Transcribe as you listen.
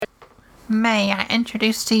May I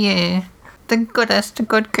introduce to you the goodest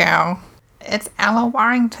good girl? It's Ella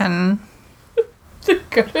Warrington. The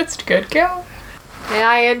goodest good girl? May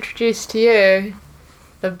I introduce to you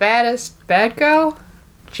the baddest bad girl?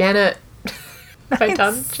 Janet. Have I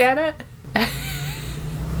done Janet?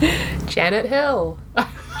 Janet Hill. I'm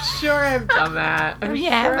sure I've done that. I'm You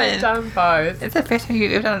sure haven't. I've done both. It's the first time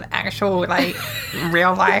you've ever done an actual,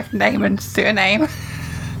 real life name and surname.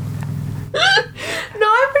 No,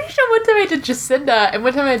 I'm pretty sure one time I did Jacinda and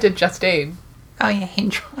one time I did Justine. Oh, yeah,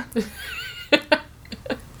 Hendron.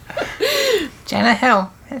 Janet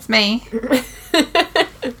Hill, it's me.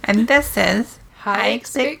 And this is High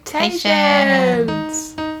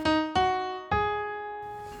Expectations.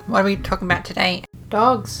 What are we talking about today?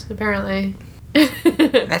 Dogs, apparently.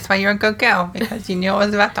 That's why you're a good girl, because you knew it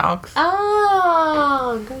was about dogs.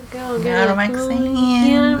 Oh, good girl. Now to make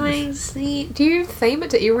sense. Do you theme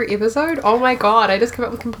it to every episode? Oh my god, I just come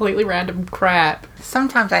up with completely random crap.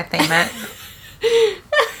 Sometimes I theme it.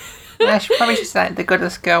 I should probably just say the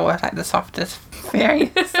goodest girl with the softest,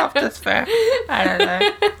 very softest fur. I don't know.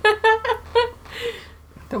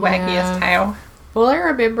 The waggiest tail. All I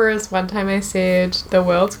remember is one time I said the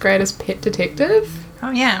world's greatest pet detective. Oh,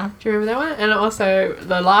 yeah. Do you remember that one? And also,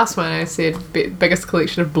 the last one I said biggest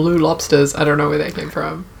collection of blue lobsters. I don't know where that came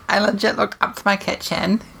from. I legit looked up to my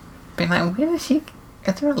kitchen, being like, is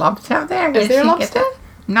there a lobster out there? Is there a lobster?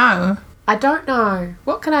 No. I don't know.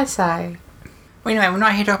 What can I say? Well, anyway, we're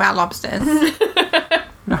not here to talk about lobsters.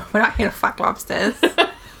 No, we're not here to fuck lobsters.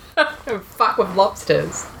 Fuck with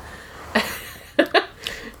lobsters.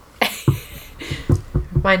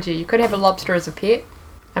 Mind you could have a lobster as a pet.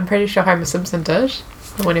 I'm pretty sure Homer Simpson did.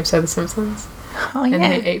 In one episode of The Simpsons. Oh, yeah.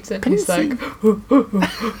 And he eats it and he's like,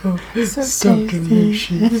 so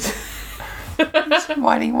delicious.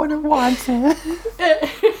 Why do you want to want it?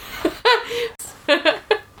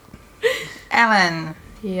 Ellen.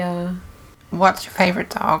 Yeah. What's your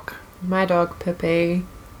favourite dog? My dog, Pippi.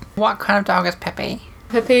 What kind of dog is Pippi?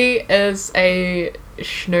 Pippi is a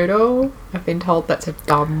schnoodle. I've been told that's a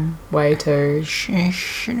dumb way to...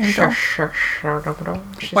 Schnoodle.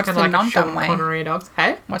 She's What's kinda the like non-dumb way? Connery dogs.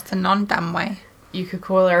 Hey? What's the non-dumb way? You could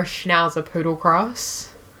call her a Schnauzer Poodle cross.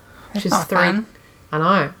 That's She's not 3. fun. I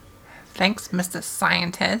know. Thanks, Mr.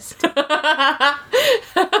 Scientist.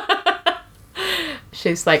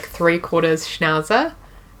 She's like 3/4 Schnauzer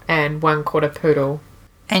and 1/4 Poodle.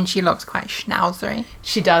 And she looks quite schnauzery.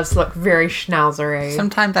 She does look very schnauzery.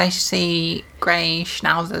 Sometimes I see grey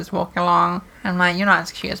schnauzers walking along. I'm like, you're not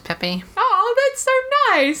as cute as Pippi. Oh, that's so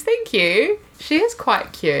nice. Thank you. She is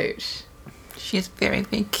quite cute. She's very,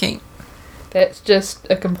 very cute. That's just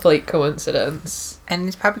a complete coincidence. And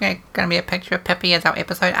there's probably going to be a picture of Pippi as our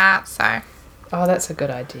episode art, so Oh, that's a good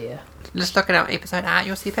idea. just look at our episode art,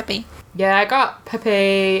 you'll see Pippi. Yeah, I got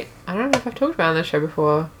Pippi. I don't know if I've talked about it on the show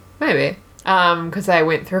before. Maybe. Because I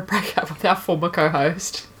went through a breakup with our former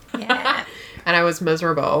co-host. Yeah. And I was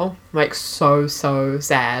miserable. Like, so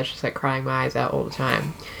sad. Just, crying my eyes out all the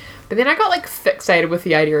time. But then I got, fixated with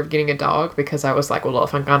the idea of getting a dog because I was like, well,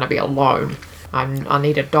 if I'm gonna be alone, I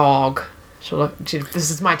need a dog. So, this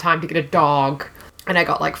is my time to get a dog. And I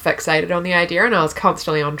got, fixated on the idea, and I was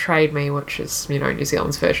constantly on Trade Me, which is, New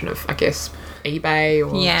Zealand's version of, I guess, eBay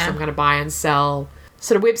or some kind of buy and sell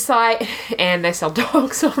sort of website, and they sell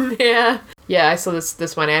dogs on there. Yeah, I saw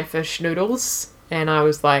this one ad for schnoodles, and I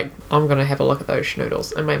was like, I'm gonna have a look at those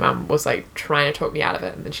schnoodles. And my mum was trying to talk me out of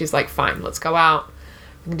it, and then she's like, fine, let's go out.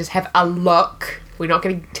 We can just have a look. We're not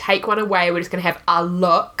gonna take one away, we're just gonna have a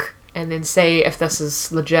look and then see if this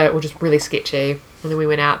is legit or just really sketchy. And then we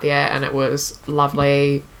went out there and it was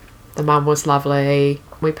lovely. The mum was lovely.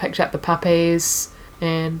 We picked up the puppies,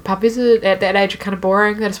 and puppies at that age are kind of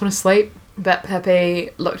boring. They just want to sleep. But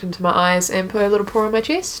Pippi looked into my eyes and put a little paw on my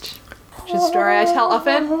chest, which is a story I tell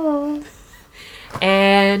often.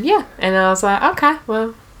 And yeah, and I was like, okay,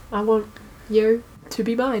 well, I want you to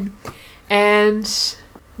be mine. And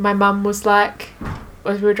my mum was like,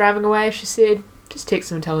 as we were driving away, she said, just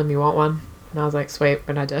text him and tell him you want one. And I was like, sweet,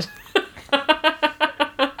 and I did.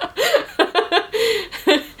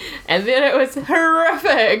 And then it was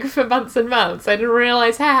horrific for months and months. I didn't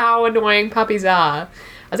realise how annoying puppies are.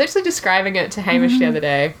 I was actually describing it to Hamish the other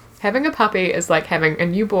day. Having a puppy is like having a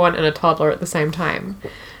newborn and a toddler at the same time.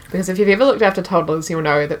 Because if you've ever looked after toddlers, you'll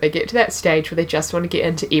know that they get to that stage where they just want to get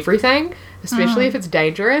into everything, especially if it's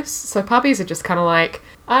dangerous. So puppies are just kind of like,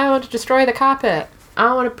 I want to destroy the carpet.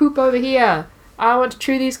 I want to poop over here. I want to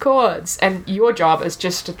chew these cords. And your job is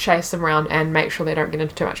just to chase them around and make sure they don't get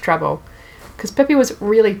into too much trouble. Because Pippi was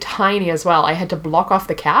really tiny as well. I had to block off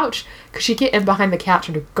the couch because she'd get in behind the couch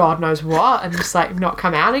and do God knows what and just not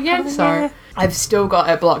come out again. So I've still got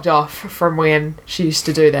it blocked off from when she used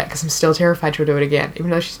to do that because I'm still terrified she'll do it again,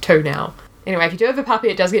 even though she's 2 now. Anyway, if you do have a puppy,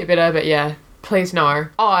 it does get better, but yeah, please no.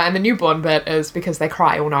 Oh, and the newborn bit is because they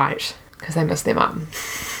cry all night because they miss their mum.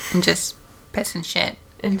 And just piss and shit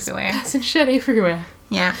everywhere. Piss and shit everywhere.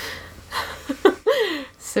 Yeah.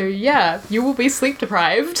 So yeah, you will be sleep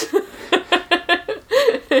deprived.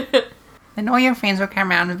 Then all your friends will come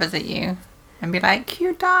around and visit you and be like,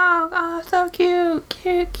 cute dog, oh, so cute,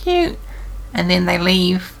 cute, cute. And then they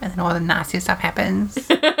leave, and then all the nasty stuff happens.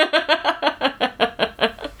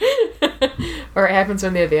 Or it happens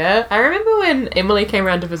when they're there. I remember when Emily came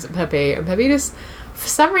around to visit Pippi, and Pippi just, for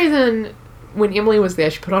some reason, when Emily was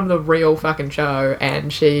there, she put on the real fucking show,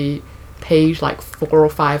 and she peed like 4 or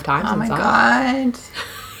 5 times. Oh my god.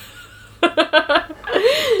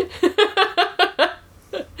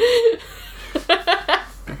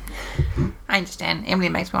 I understand. Emily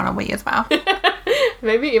makes me want to wee as well.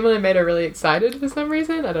 Maybe Emily made her really excited for some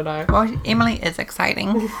reason. I don't know. Well, Emily is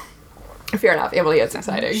exciting. Fair enough. Emily is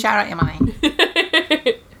exciting. Shout out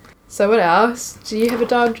Emily. So what else? Do you have a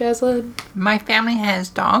dog, Jaslyn? My family has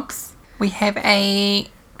dogs. We have a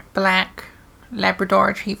black Labrador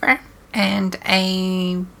Retriever and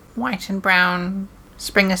a white and brown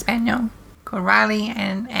Springer Spaniel called Riley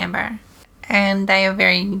and Amber. And they are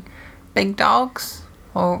very big dogs.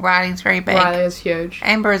 Well, Riley's very big. Riley is huge.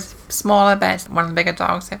 Amber is smaller, but it's one of the bigger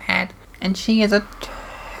dogs they've had. And she is a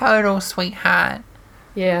total sweetheart.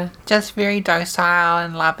 Yeah. Just very docile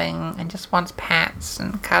and loving and just wants pats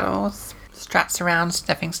and cuddles. Struts around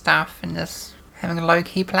sniffing stuff and just having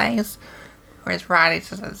low-key plays. Whereas Riley's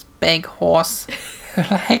just this big horse who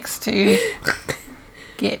likes to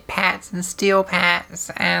get pats and steal pats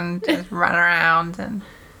and just run around and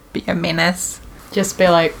be a menace. Just be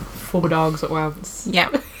like 4 dogs at once.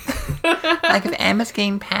 Yep. Like if Amber's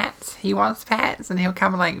getting pats, he wants pats, and he'll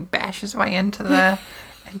come and like bash his way into the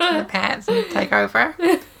pats and take over.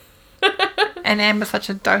 And Amber's such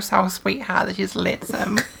a docile sweetheart that she just lets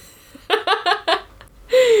him.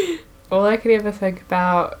 All I can ever think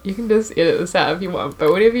about, you can just edit this out if you want,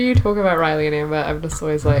 but whenever you talk about Riley and Amber, I'm just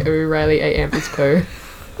always like, ooh, Riley ate Amber's poo.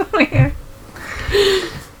 Yeah.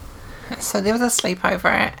 So there was a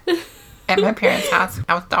sleepover at my parents' house.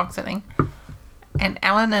 I was dog sitting. And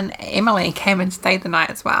Ellen and Emily came and stayed the night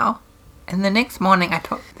as well. And the next morning I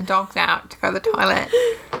took the dogs out to go to the toilet.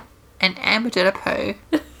 And Amber did a poo.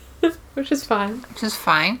 Which is fine. Which is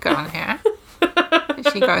fine. Good on her.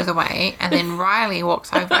 She goes away. And then Riley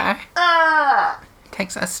walks over.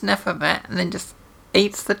 Takes a sniff of it. And then just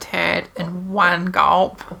eats the turd in one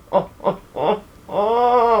gulp. And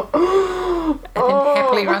then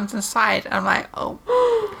happily runs inside. I'm like, oh.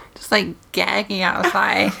 Just like gagging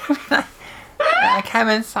outside. And I come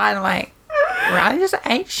inside, I'm like, Riley just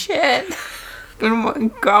ate shit in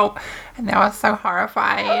one gulp. And I was so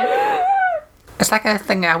horrified. It's like a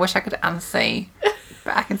thing I wish I could unsee,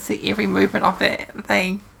 but I can see every movement of that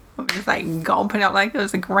thing. I'm just like gulping up like it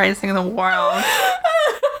was the greatest thing in the world.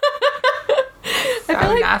 So I feel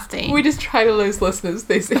like nasty. We just try to lose listeners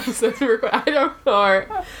these episodes. I don't know.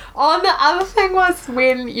 Oh, and the other thing was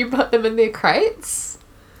when you put them in their crates.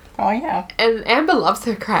 Oh yeah. And Amber loves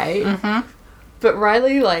her crate. Mm-hmm. But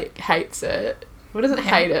Riley, like, hates it. Well, doesn't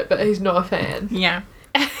hate it, but he's not a fan. Yeah.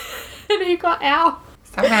 And he got out.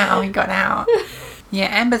 Somehow he got out. Yeah,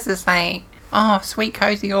 Amber's just like, oh, sweet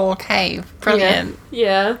cozy little cave. Brilliant.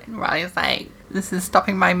 Yeah. And Riley's like, this is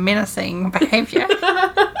stopping my menacing behaviour.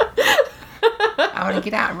 I want to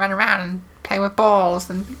get out and run around and play with balls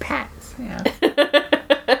and be pats. Yeah.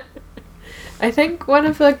 I think one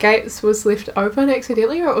of the gates was left open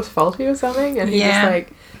accidentally, or it was faulty or something, and he just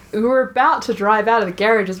like, we were about to drive out of the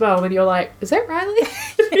garage as well, and you're like, is that Riley?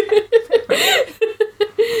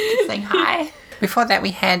 Just saying hi. Before that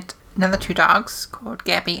we had another 2 dogs called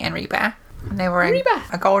Gabby and Reba. And they were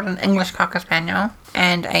a golden English Cocker Spaniel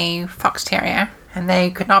and a Fox Terrier. And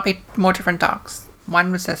they could not be more different dogs.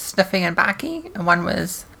 One was just sniffing and barky, and one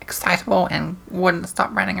was excitable and wouldn't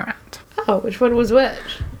stop running around. Oh, which one was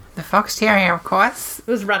which? The Fox Terrier, of course. It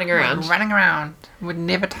was running around. Running around. Would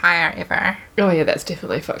never tire, ever. Oh yeah, that's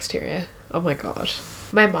definitely a Fox Terrier. Oh my god.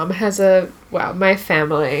 My mum has my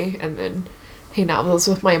family, and then he now lives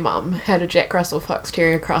with my mum, had a Jack Russell Fox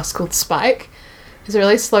Terrier cross called Spike. He's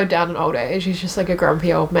really slowed down in old age. He's just like a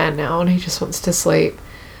grumpy old man now, and he just wants to sleep.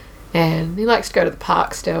 And he likes to go to the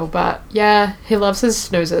park still, but yeah, he loves his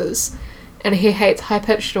snoozes. And he hates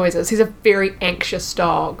high-pitched noises. He's a very anxious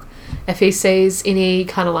dog. If he sees any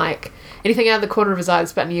kind of like anything out of the corner of his eye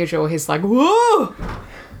that's a bit unusual, he's like, whoa!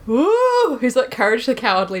 Whoa! He's like Courage the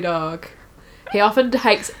Cowardly Dog. He often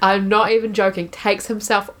takes, I'm not even joking, takes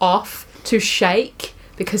himself off to shake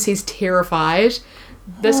because he's terrified.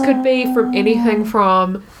 This could be from anything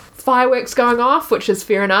from fireworks going off, which is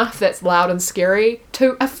fair enough, that's loud and scary,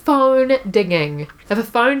 to a phone dinging. If a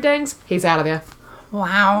phone dings, he's out of there.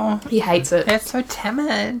 Wow. He hates it. That's so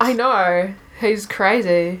timid. I know. He's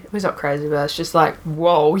crazy. He's not crazy, but it's just like,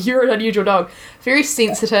 whoa, you're an unusual dog. Very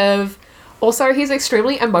sensitive. Also, he's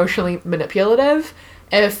extremely emotionally manipulative.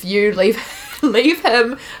 If you leave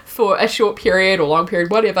him for a short period or long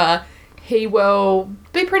period, whatever, he will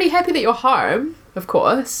be pretty happy that you're home, of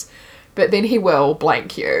course, but then he will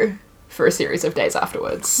blank you for a series of days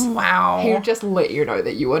afterwards. Wow. He'll just let you know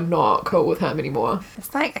that you are not cool with him anymore.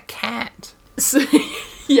 It's like a cat. So,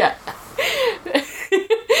 yeah.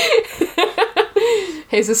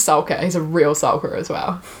 He's a sulker. He's a real sulker as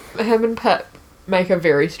well. Him and Pip make a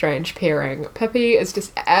very strange pairing. Pippi is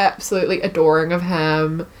just absolutely adoring of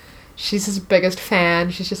him. She's his biggest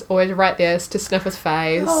fan. She's just always right there to sniff his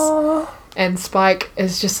face. Oh. And Spike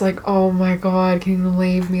is just like, oh my god, can you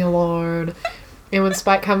leave me alone? And when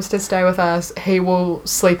Spike comes to stay with us, he will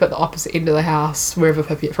sleep at the opposite end of the house, wherever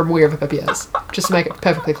Pippi is. Just to make it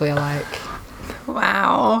perfectly clear, like...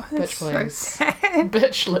 Wow. Bitch, That's please. so sad.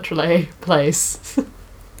 Bitch, literally. Please.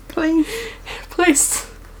 Please.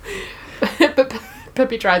 Please. But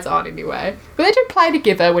Pippi tries on anyway. But they do play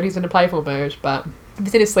together when he's in a playful mood, but if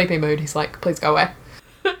he's in a sleepy mood, he's like, please go away.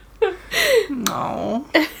 No.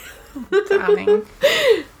 Darling.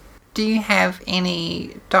 Do you have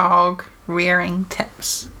any dog rearing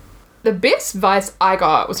tips? The best advice I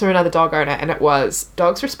got was from another dog owner, and it was,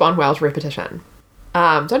 dogs respond well to repetition.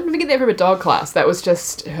 Don't even get that from a dog class. That was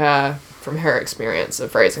just her, from her experience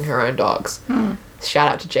of raising her own dogs. Shout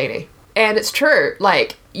out to Jeannie. And it's true.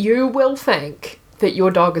 Like, you will think that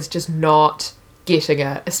your dog is just not getting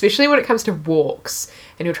it, especially when it comes to walks,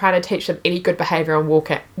 and you're trying to teach them any good behaviour on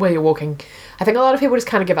while you're walking. I think a lot of people just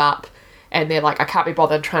kind of give up, and they're like, I can't be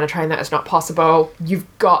bothered trying to train that. It's not possible. You've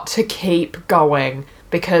got to keep going,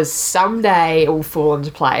 because someday it will fall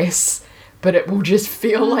into place. But it will just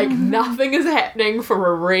feel like nothing is happening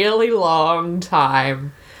for a really long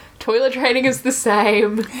time. Toilet training is the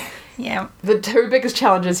same. Yeah. The two biggest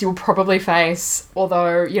challenges you'll probably face,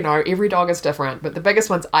 although, you know, every dog is different, but the biggest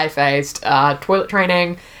ones I faced are toilet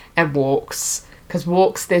training and walks. Because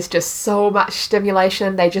walks, there's just so much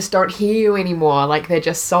stimulation, they just don't hear you anymore. Like, they're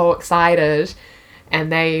just so excited.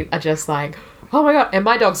 And they are just like... Oh my god, and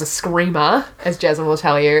my dog's a screamer, as Jasmine will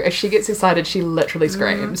tell you. If she gets excited, she literally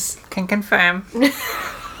screams. Can confirm.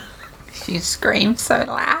 She screams so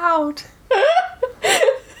loud.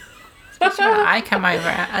 Especially when I come over,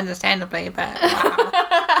 understandably, but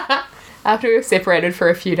wow. After we were separated for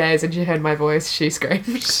a few days and she heard my voice, she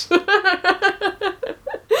screamed.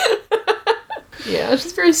 Yeah,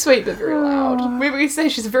 she's very sweet but very loud. We say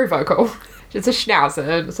she's very vocal. It's a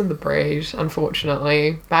schnauzer. It's in the breed,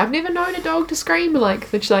 unfortunately. But I've never known a dog to scream like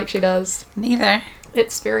she does. Neither.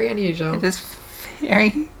 It's very unusual. It is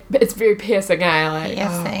very... But it's very piercing, eh? Like,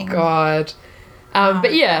 piercing. Oh, God.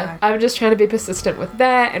 But yeah, God. I'm just trying to be persistent with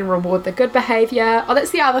that and reward the good behaviour. Oh,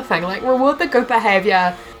 that's the other thing. Like, reward the good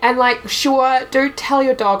behaviour. And, like, sure, do tell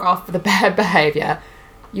your dog off for the bad behaviour.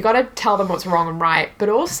 You gotta tell them what's wrong and right, but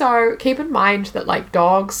also keep in mind that, like,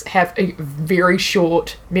 dogs have a very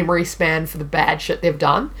short memory span for the bad shit they've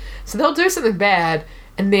done. So they'll do something bad,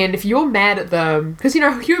 and then if you're mad at them, because, you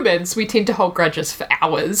know, humans, we tend to hold grudges for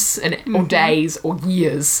hours and or days or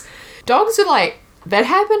years. Dogs are like, that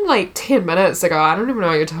happened like 10 minutes ago. I don't even know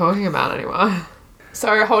what you're talking about anymore.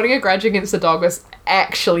 So holding a grudge against the dog is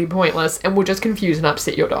actually pointless and will just confuse and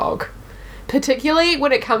upset your dog. Particularly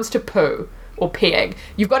when it comes to poo or peeing.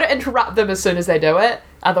 You've got to interrupt them as soon as they do it.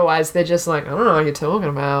 Otherwise, they're just like, I don't know what you're talking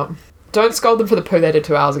about. Don't scold them for the poo they did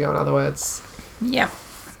 2 hours ago, in other words. Yep.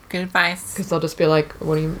 Good advice. Because they'll just be like,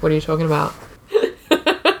 what are you talking about?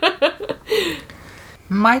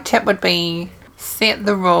 My tip would be set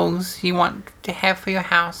the rules you want to have for your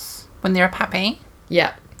house when they're a puppy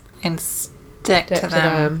Yeah. and stick to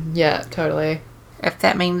them. Yeah, totally. If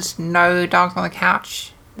that means no dogs on the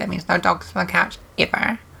couch, that means no dogs on the couch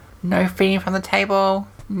ever. No feeding from the table,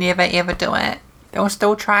 never ever do it. They'll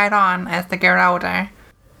still try it on as they get older,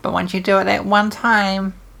 but once you do it that one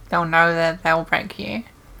time, they'll know that they'll break you.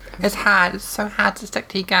 It's hard, it's so hard to stick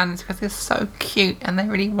to your guns because they're so cute and they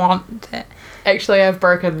really want it. Actually, I've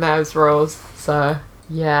broken those rules, so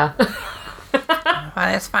yeah. Well,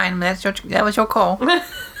 that's fine, that was your call.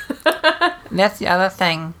 That's the other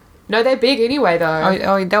thing. No, they're big anyway, though.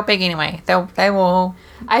 Oh, they're big anyway. They will.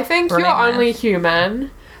 I think you're Relentless. only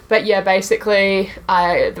human. But yeah, basically,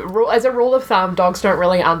 as a rule of thumb, dogs don't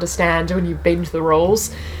really understand when you bend the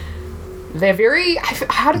rules. they're very,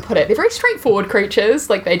 how to put it, they're very straightforward creatures.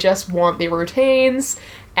 Like, they just want their routines,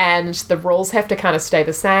 and the rules have to kind of stay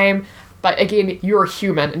the same. But again, you're a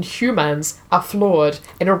human, and humans are flawed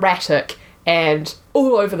and erratic and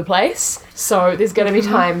all over the place. So there's going to be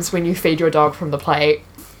times when you feed your dog from the plate.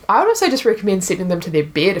 I would also just recommend sending them to their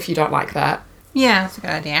bed if you don't like that. Yeah, that's a good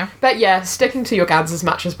idea. But yeah, sticking to your guns as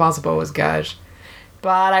much as possible is good.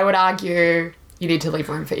 But I would argue you need to leave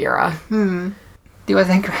room for error. There was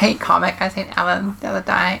a great comic I sent Alan the other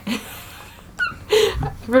day.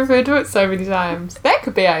 I've referred to it so many times. That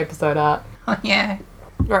could be our episode art. Oh, yeah.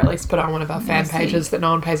 Or at least put it on one of our fan see. pages that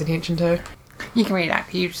no one pays attention to. You can read it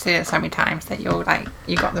out. You've said it so many times that you're like,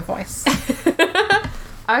 you got the voice.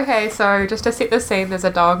 Okay, so just to set the scene, there's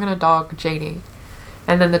a dog and a dog genie.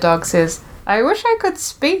 And then the dog says, I wish I could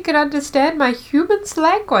speak and understand my human's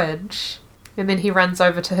language. And then he runs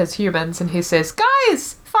over to his humans and he says,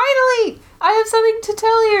 Guys, finally, I have something to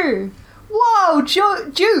tell you. Whoa,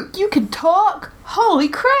 Duke, you can talk? Holy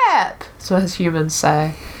crap. So his humans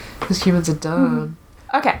say. His humans are dumb.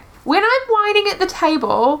 Okay, when I'm whining at the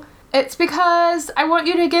table, it's because I want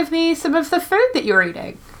you to give me some of the food that you're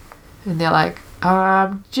eating. And they're like,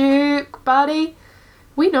 Duke, buddy,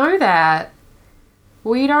 we know that.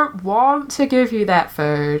 We don't want to give you that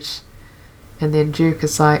food. And then Duke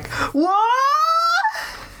is like, what?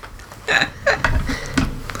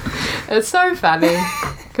 It's so funny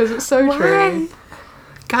because it's so true.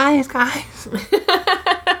 Guys.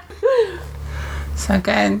 So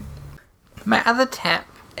good. My other tip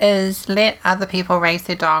is let other people raise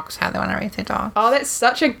their dogs how they want to raise their dog. Oh, that's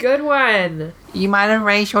such a good one. You might have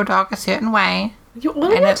raised your dog a certain way. All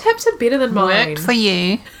of your tips are better than mine. Worked for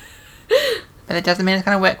you. But it doesn't mean it's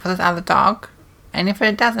going to work for this other dog. And if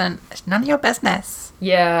it doesn't, it's none of your business.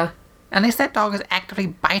 Yeah. Unless that dog is actively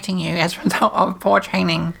biting you as a result of poor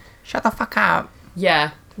training, shut the fuck up.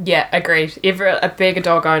 Yeah, agreed. A bigger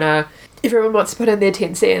dog owner, everyone wants to put in their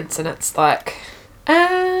 10 cents and it's like,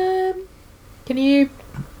 can you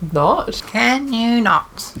not? Can you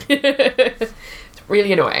not? It's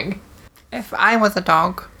really annoying. If I was a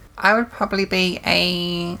dog, I would probably be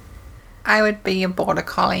a border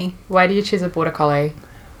collie. Why do you choose a border collie?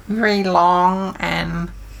 Very long and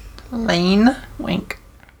lean, wink,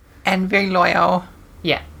 and very loyal.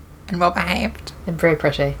 Yeah. And well behaved. And very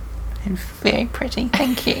pretty. And very pretty,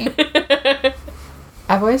 thank you.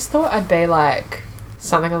 I've always thought I'd be like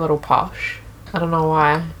something a little posh. I don't know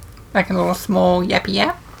why. Like a little small yappy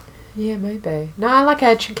yap. Yeah, maybe. No, like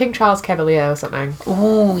a King Charles Cavalier or something.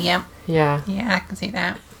 Oh, yep. Yeah. Yeah, I can see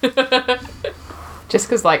that. Just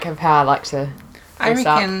because, like, of how I like to I dress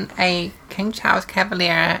up. reckon a King Charles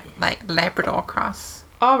Cavalier, like, Labrador cross.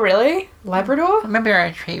 Oh, really? Labrador? Maybe a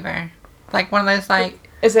retriever. Like one of those, like...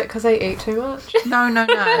 Is it because they eat too much? No.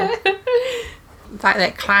 It's like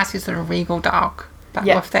that classy sort of regal dog. But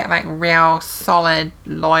with that, like, real, solid,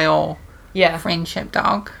 loyal friendship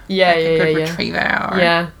dog. Yeah, like a good retriever. Or,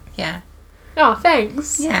 Yeah. Oh,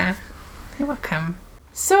 thanks. Yeah. You're welcome.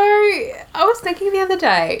 So, I was thinking the other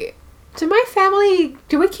day, do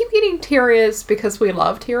we keep getting terriers because we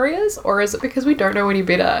love terriers, or is it because we don't know any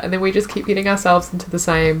better and then we just keep getting ourselves into the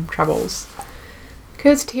same troubles?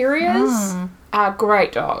 Because terriers are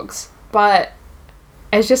great dogs, but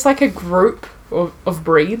as just like a group of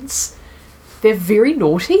breeds, they're very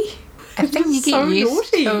naughty. I think you get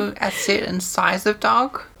used naughty. to a certain size of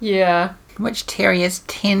dog, Yeah. which terriers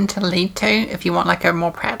tend to lead to if you want like a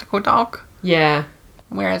more practical dog. Yeah.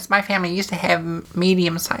 Whereas my family used to have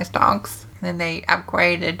medium-sized dogs, and then they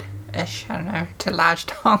upgraded-ish, I don't know, to large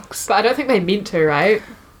dogs. But I don't think they meant to, right?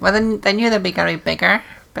 Well, then they knew they'd be going to be bigger,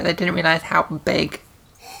 but they didn't realise how big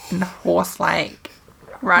and horse-like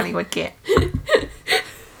Riley would get.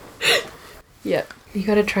 Yep. You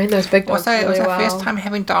got to train those big dogs Also, it was really our well. first time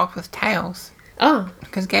having dogs with tails, Oh.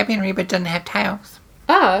 because Gabby and Reba didn't have tails.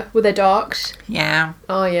 Ah, were they dogs? Yeah.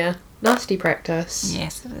 Oh, yeah. Nasty practice.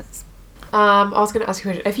 Yes, it is. I was going to ask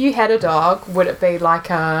you a question. If you had a dog, would it be like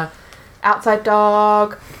a outside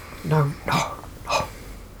dog? No.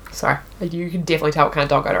 Sorry. You can definitely tell what kind of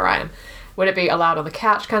dog owner I am. Would it be allowed on the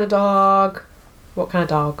couch kind of dog? What kind of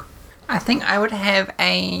dog? I think I would have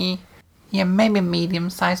maybe a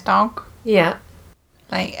medium-sized dog. Yeah.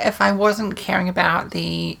 Like, if I wasn't caring about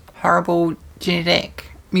the horrible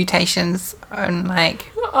genetic mutations and, like,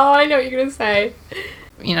 Oh, I know what you're going to say.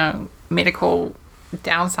 you know, medical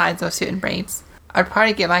downsides of certain breeds, I'd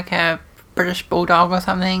probably get, like, a British Bulldog or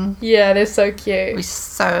something. Yeah, they're so cute. It'd be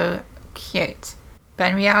so cute. But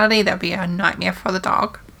in reality, that'd be a nightmare for the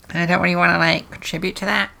dog. And I don't really want to, like, contribute to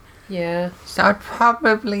that. Yeah. So I'd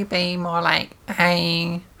probably be more like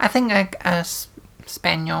a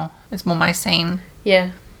Spaniel is more my scene.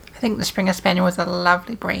 Yeah. I think the Springer Spaniel was a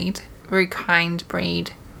lovely breed. Very kind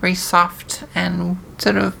breed. Very soft and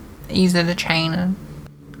sort of easy to train. And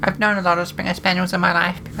I've known a lot of Springer Spaniels in my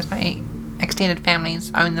life because my extended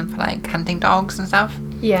families own them for like hunting dogs and stuff.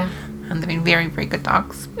 Yeah. And they've been very, very good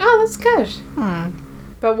dogs. Oh, that's good.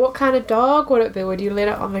 But what kind of dog would it be? Would you let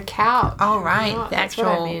it on the couch? Oh, right. Not? The That's what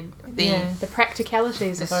actual... I mean. The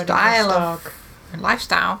practicalities the of owning style this of dog.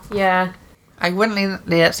 lifestyle. Yeah. I wouldn't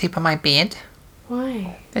let it sleep on my bed.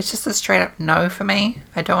 Why? It's just a straight up no for me.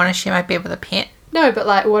 I don't want to share my bed with a pet. No, but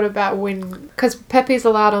like, what about when... Because Pippi's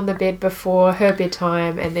allowed on the bed before her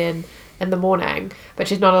bedtime and then in the morning, but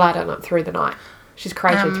she's not allowed on through the night. She's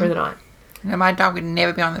crazy through the night. No, my dog would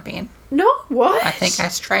never be on the bed. No, what? I think I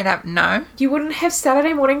straight up no. You wouldn't have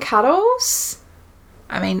Saturday morning cuddles?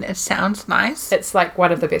 I mean, it sounds nice, It's like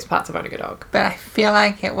one of the best parts of owning a dog. but I feel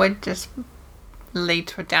like it would just lead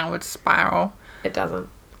to a downward spiral. It doesn't.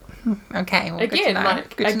 Okay, well, good to Again, know.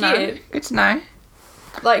 like, Good to know. again. Good to know.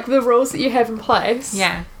 Like, the rules that you have in place.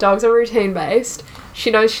 Yeah. Dogs are routine based.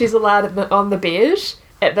 She knows she's allowed on the bed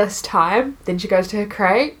at this time. Then she goes to her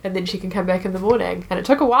crate, and then she can come back in the morning. And it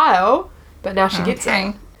took a while, but now she gets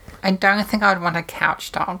it. I don't think I would want a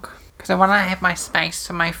couch dog because I want to have my space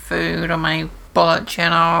for my food or my bullet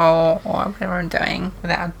journal or whatever I'm doing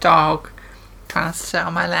without a dog trying to sit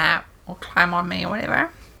on my lap or climb on me or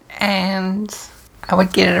whatever. And I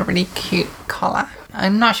would get it a really cute collar.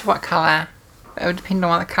 I'm not sure what colour. It would depend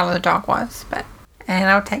on what the colour the dog was. And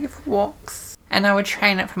I would take it for walks. And I would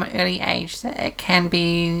train it from an early age so it can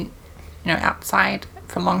be, outside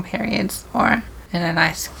for long periods or in a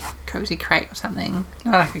nice cozy crate or something.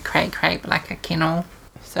 Not like a crate, but like a kennel.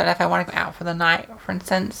 So that if I want to go out for the night, for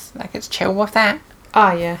instance, like it's chill with that.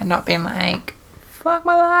 Oh, yeah. And not being like, fuck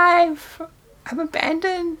my life, I'm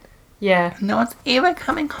abandoned. Yeah. No one's ever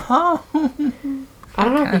coming home. I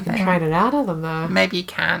don't know if kind you of can thing. train it out of them, though. Maybe you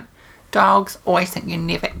can't. Dogs always think you're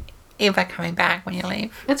never, ever coming back when you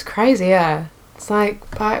leave. It's crazy, yeah. It's like,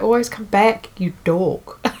 but I always come back, you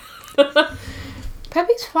dog.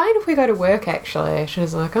 Peppy's fine if we go to work, actually.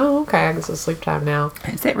 She's like, oh, okay, I guess it's sleep time now.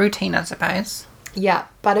 It's that routine, I suppose. Yeah,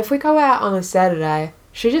 but if we go out on a Saturday,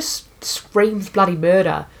 she just screams bloody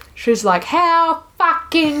murder. She's like, how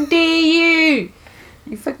fucking dare you?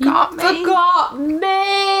 You forgot me. Forgot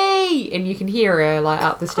me! And you can hear her, like,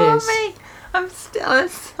 up the stairs. Me. I'm still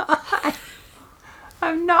inside.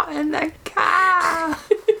 I'm not in the car.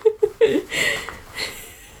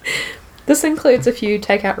 This includes a few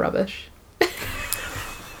take-out rubbish.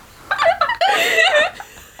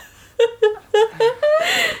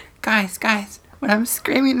 Guys, when I'm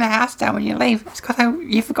screaming the house down when you leave, it's because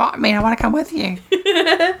you forgot me and I want to come with you.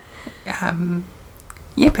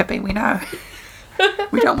 Yeah, Pippi, we know.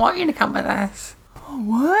 We don't want you to come with us.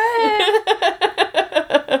 What?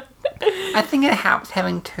 I think it helps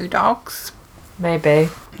having two dogs. Maybe.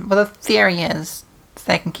 Well, the theory is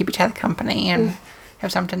they can keep each other company and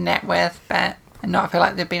have something to net with, but and not feel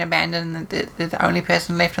like they've been abandoned and that they're the only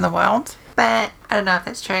person left in the world. But I don't know if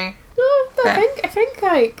that's true. I think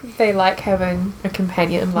like they like having a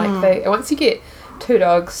companion. Like they once you get two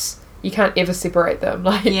dogs, you can't ever separate them.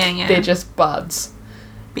 Like they're just buds.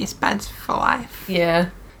 Best buds for life. Yeah.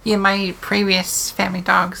 Yeah, my previous family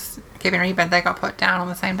dogs, Kevin and Reba, they got put down on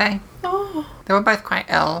the same day. Oh. They were both quite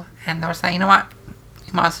ill, and they were saying, you know what,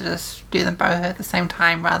 you might as well just do them both at the same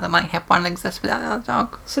time rather than like have one exist without the other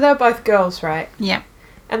dog. So they were both girls, right? Yeah.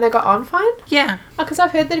 And they got on fine? Yeah. Oh, because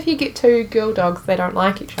I've heard that if you get two girl dogs, they don't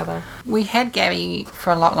like each other. We had Gabby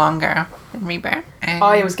for a lot longer than Reba. And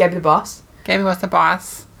Oh, yeah, was Gabby the boss? Gabby was the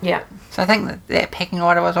boss. Yeah. So I think that their pecking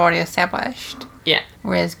order was already established. Yeah.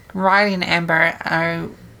 Whereas Riley and Amber,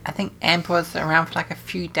 I think Amber was around for like a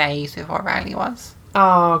few days before Riley was.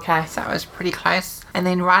 Oh, okay. So it was pretty close. And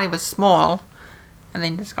then Riley was small and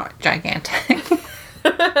then just got gigantic.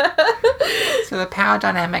 So the power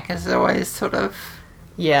dynamic is always sort of...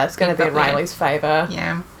 Yeah, it's going to be in Riley's favour.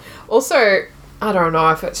 Yeah. Also, I don't know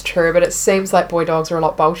if it's true, but it seems like boy dogs are a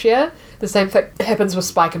lot bulkier. The same thing happens with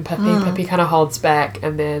Spike and Pippi. Pippi kind of holds back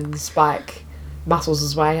and then Spike muscles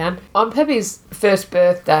his way in. On Pippi's first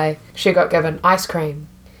birthday, she got given ice cream.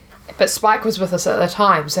 But Spike was with us at the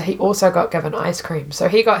time, so he also got given ice cream. So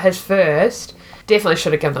he got his first. Definitely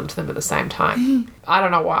should have given them to them at the same time. I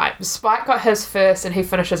don't know why. Spike got his first and he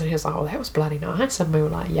finishes and he was like, oh, that was bloody nice. And we were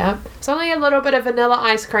like, yep. It's only a little bit of vanilla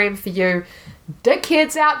ice cream for you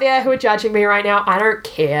dickheads out there who are judging me right now. I don't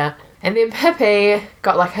care. And then Pippi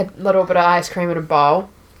got like a little bit of ice cream in a bowl.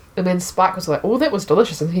 And then Spike was like, oh, that was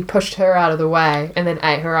delicious. And he pushed her out of the way and then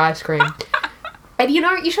ate her ice cream. And you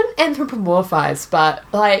know, you shouldn't anthropomorphize, but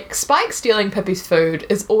like Spike stealing Pippi's food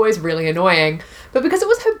is always really annoying. But because it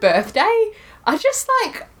was her birthday, I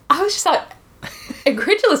I was just like,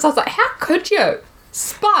 incredulous. I was like, how could you?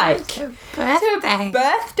 Spike. It's It's her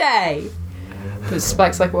birthday. But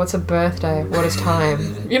Spike's like, what's a birthday? What is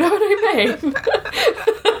time? You know what I mean?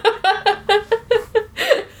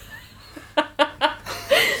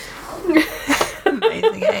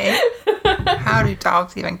 Amazing, eh? How do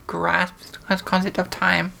dogs even grasp the concept of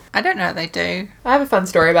time? I don't know what they do. I have a fun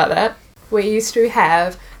story about that. We used to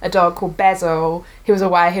have a dog called Basil. He was a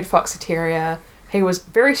wire-haired foxy terrier. He was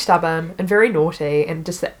very stubborn and very naughty and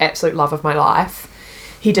just the absolute love of my life.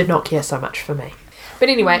 He did not care so much for me. But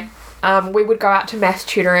anyway, we would go out to maths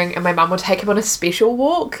tutoring and my mum would take him on a special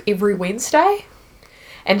walk every Wednesday.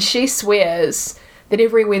 And she swears that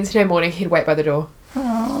every Wednesday morning he'd wait by the door.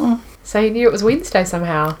 Oh, So he knew it was Wednesday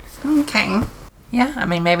somehow. okay. Yeah, I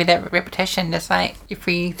mean, maybe that repetition is like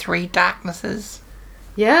every 3 darknesses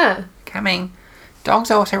Yeah. coming.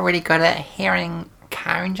 Dogs are also really good at hearing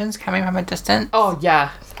car engines coming from a distance. Oh,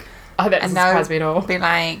 yeah. Oh, that doesn't And surprise me at all. they'll be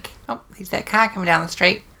like, oh, there's that car coming down the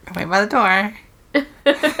street. Wait by the door.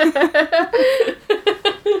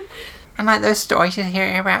 And like those stories you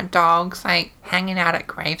hear about dogs like hanging out at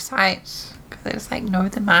grave sites because they just like know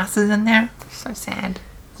the master's in there. So sad.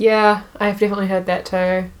 Yeah, I've definitely heard that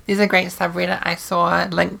too. There's a great subreddit I saw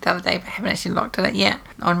linked the other day, but I haven't actually looked at it yet.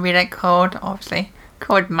 On Reddit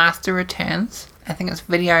called Master Returns. I think it's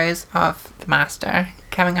videos of the master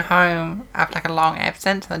coming home after like a long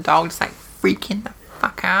absence and the dog just like freaking the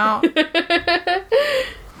fuck out.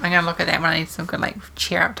 I'm gonna look at that when I need some good like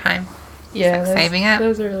cheer up time. Yeah, Like saving it.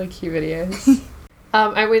 Those are really cute videos.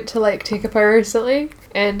 I went to Lake Tekapo recently,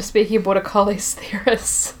 and speaking of border collies, there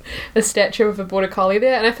is a statue of a border collie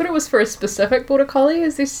there, and I thought it was for a specific border collie,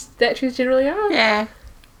 as these statues generally are. Yeah.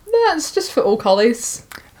 No, it's just for all collies.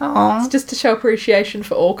 Oh, It's just to show appreciation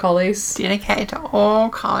for all collies. dedicated to all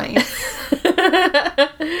collies.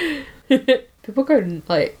 People go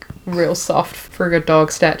like real soft for a good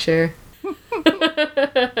dog statue.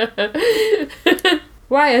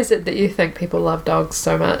 Why is it that you think people love dogs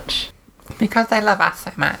so much? Because they love us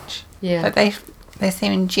so much. Yeah. But they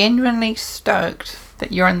seem genuinely stoked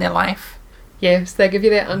that you're in their life. Yes, they give you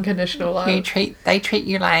that unconditional love. They treat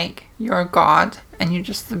you like you're a god and you're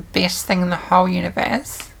just the best thing in the whole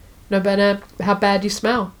universe. No matter how bad you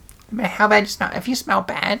smell. No matter how bad you smell. If you smell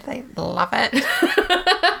bad, they love it.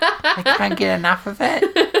 They can't get enough of it.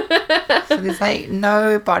 So there's like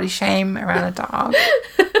no body shame around a dog.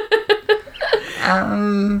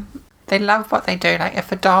 They love what they do. Like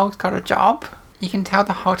if a dog's got a job, you can tell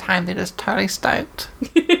the whole time they're just totally stoked.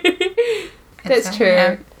 That's So, true.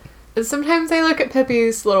 yeah. And sometimes I look at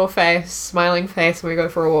Pippi's little face, smiling face when we go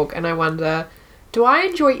for a walk, and I wonder, do I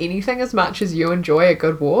enjoy anything as much as you enjoy a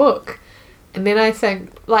good walk? And then I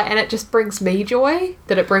think, like, and it just brings me joy,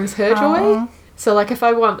 that it brings her joy. Aw. So, like, if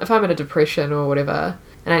I'm in a depression or whatever,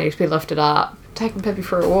 and I need to be lifted up, taking Pippi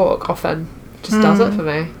for a walk often just does it for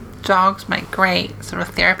me. Dogs make great sort of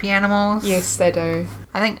therapy animals. Yes, they do.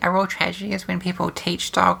 I think a real tragedy is when people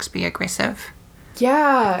teach dogs to be aggressive.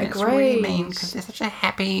 Yeah, It's great. really mean because they're such a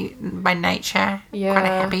happy, by nature, Yeah. kind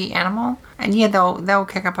of happy animal. And yeah, they'll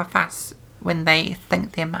kick up a fuss when they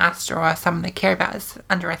think their master or someone they care about is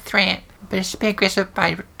under a threat. But just be aggressive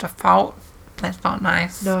by default, that's not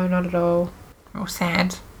nice. No, not at all. Real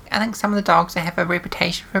sad. I think some of the dogs that have a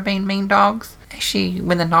reputation for being mean dogs, actually,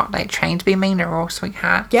 when they're not like trained to be mean, they're all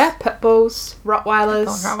sweethearts. Yeah, pit bulls, Rottweilers,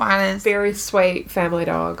 Rottweilers. very sweet family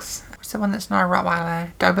dogs. What's the one that's not a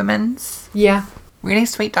Rottweiler? Dobermans. Yeah. Really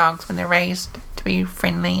sweet dogs when they're raised to be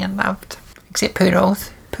friendly and loved. Except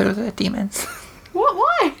poodles. Poodles are demons. What?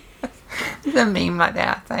 Why? There's a meme like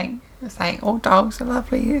that, I think. It's like, all dogs are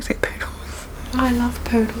lovely except poodles. I love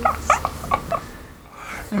poodles.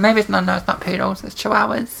 And maybe it's not poodles, it's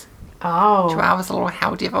chihuahuas. Oh. Chihuahuas are little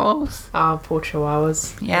hell devils. Oh, poor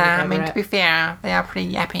chihuahuas. Yeah, I mean, to be fair, they are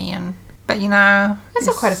pretty yappy and... But, you know... That's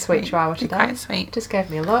they're not quite a sweet chihuahua they're today. quite sweet. Just gave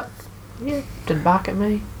me a look. Yeah, didn't bark at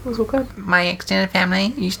me. It was all good. My extended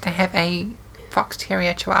family used to have a fox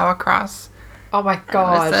terrier chihuahua cross. Oh my It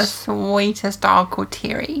was the gosh. sweetest dog called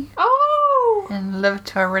Terry. Oh! And lived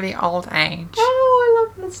to a really old age. Oh, I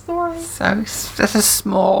love this story. So, this is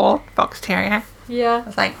small fox terrier. Yeah.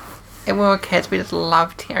 It's like, when we were kids, we just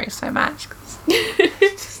loved Terry so much. 'Cause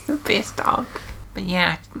it's the best dog. But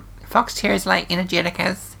yeah, fox terriers are like energetic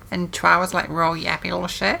as, and chihuahuas like real yappy little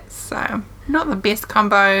shit. So, not the best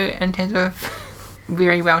combo in terms of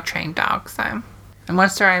very well trained dogs. So, and one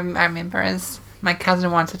story I remember is my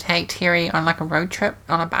cousin wanted to take Terry on like a road trip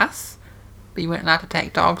on a bus, but you weren't allowed to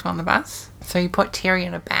take dogs on the bus. So you put Terry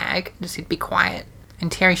in a bag and just said, be quiet.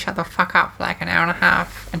 And Terry shut the fuck up for like an hour and a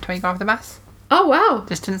half until he got off the bus. Oh, wow.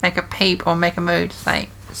 Just didn't make a peep or make a mood. Just like,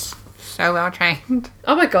 so So well trained.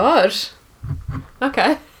 Oh my god.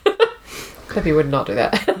 Okay. Pippi would not do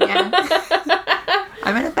that. Yeah.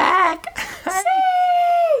 I'm in a bag.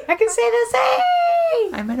 I can see the sea.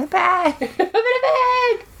 I'm in a bag. I'm in a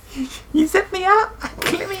bag. You zip me up.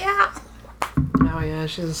 Clear me out. Oh yeah,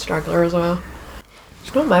 she's a struggler as well.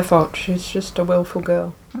 It's not my fault. She's just a willful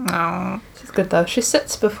girl. No. She's good though. She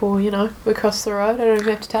sits before, we cross the road. I don't even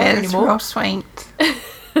have to tell her It's anymore. real sweet.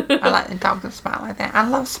 I like the dogs that are smart like that. I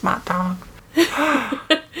love smart dogs.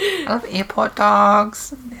 I love airport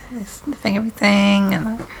dogs. They sniffing everything.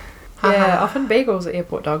 And Yeah, often beagles are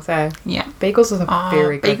airport dogs, eh? yeah. Beagles are a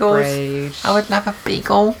very good beagles. breed. I would love a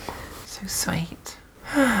beagle. So sweet.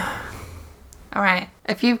 Alright.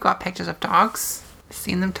 If you've got pictures of dogs,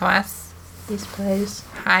 send them to us. Yes, please.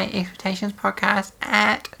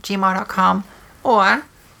 highexpectationspodcast@gmail.com or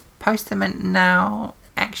post them in our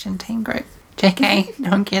action team group. JK, no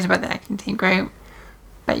one cares about the action team group,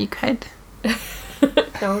 but you could.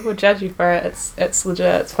 No one will judge you for it. It's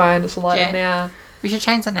legit. It's fine. It's light Yeah. now. We should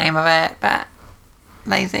change the name of it, but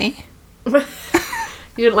lazy. You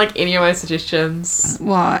didn't like any of my suggestions.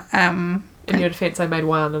 What? In your defense, I made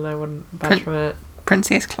one and I wouldn't budge from it.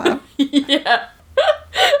 Princess Club? Yeah.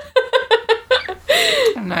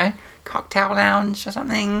 I don't know. Cocktail Lounge or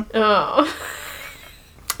something. Oh.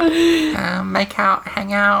 Make out,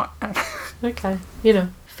 hang out. Okay.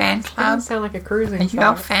 Fan Doesn't club. sound like a cruising Are you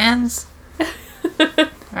our site. fans?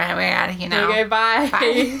 Alright, we're out of here now. Okay, bye.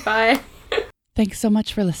 Bye. Bye. Thanks so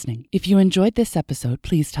much for listening. If you enjoyed this episode,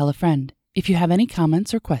 please tell a friend. If you have any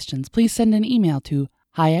comments or questions, please send an email to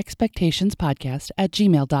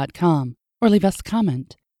highexpectationspodcast@gmail.com or leave us a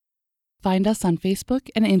comment. Find us on Facebook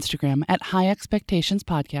and Instagram at High Expectations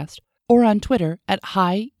Podcast or on Twitter at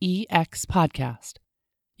HighEXPodcast.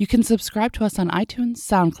 You can subscribe to us on iTunes,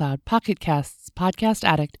 SoundCloud, Pocket Casts, Podcast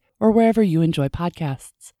Addict, or wherever you enjoy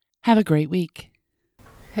podcasts. Have a great week.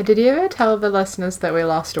 Hey, did you ever tell the listeners that we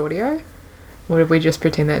lost audio? Or did we just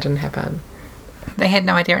pretend that didn't happen? They had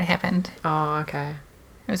no idea it happened. Oh, okay.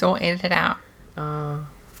 It was all edited out. Oh.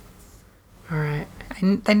 Alright.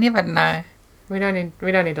 They never know. We don't need to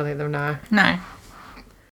let them know. No.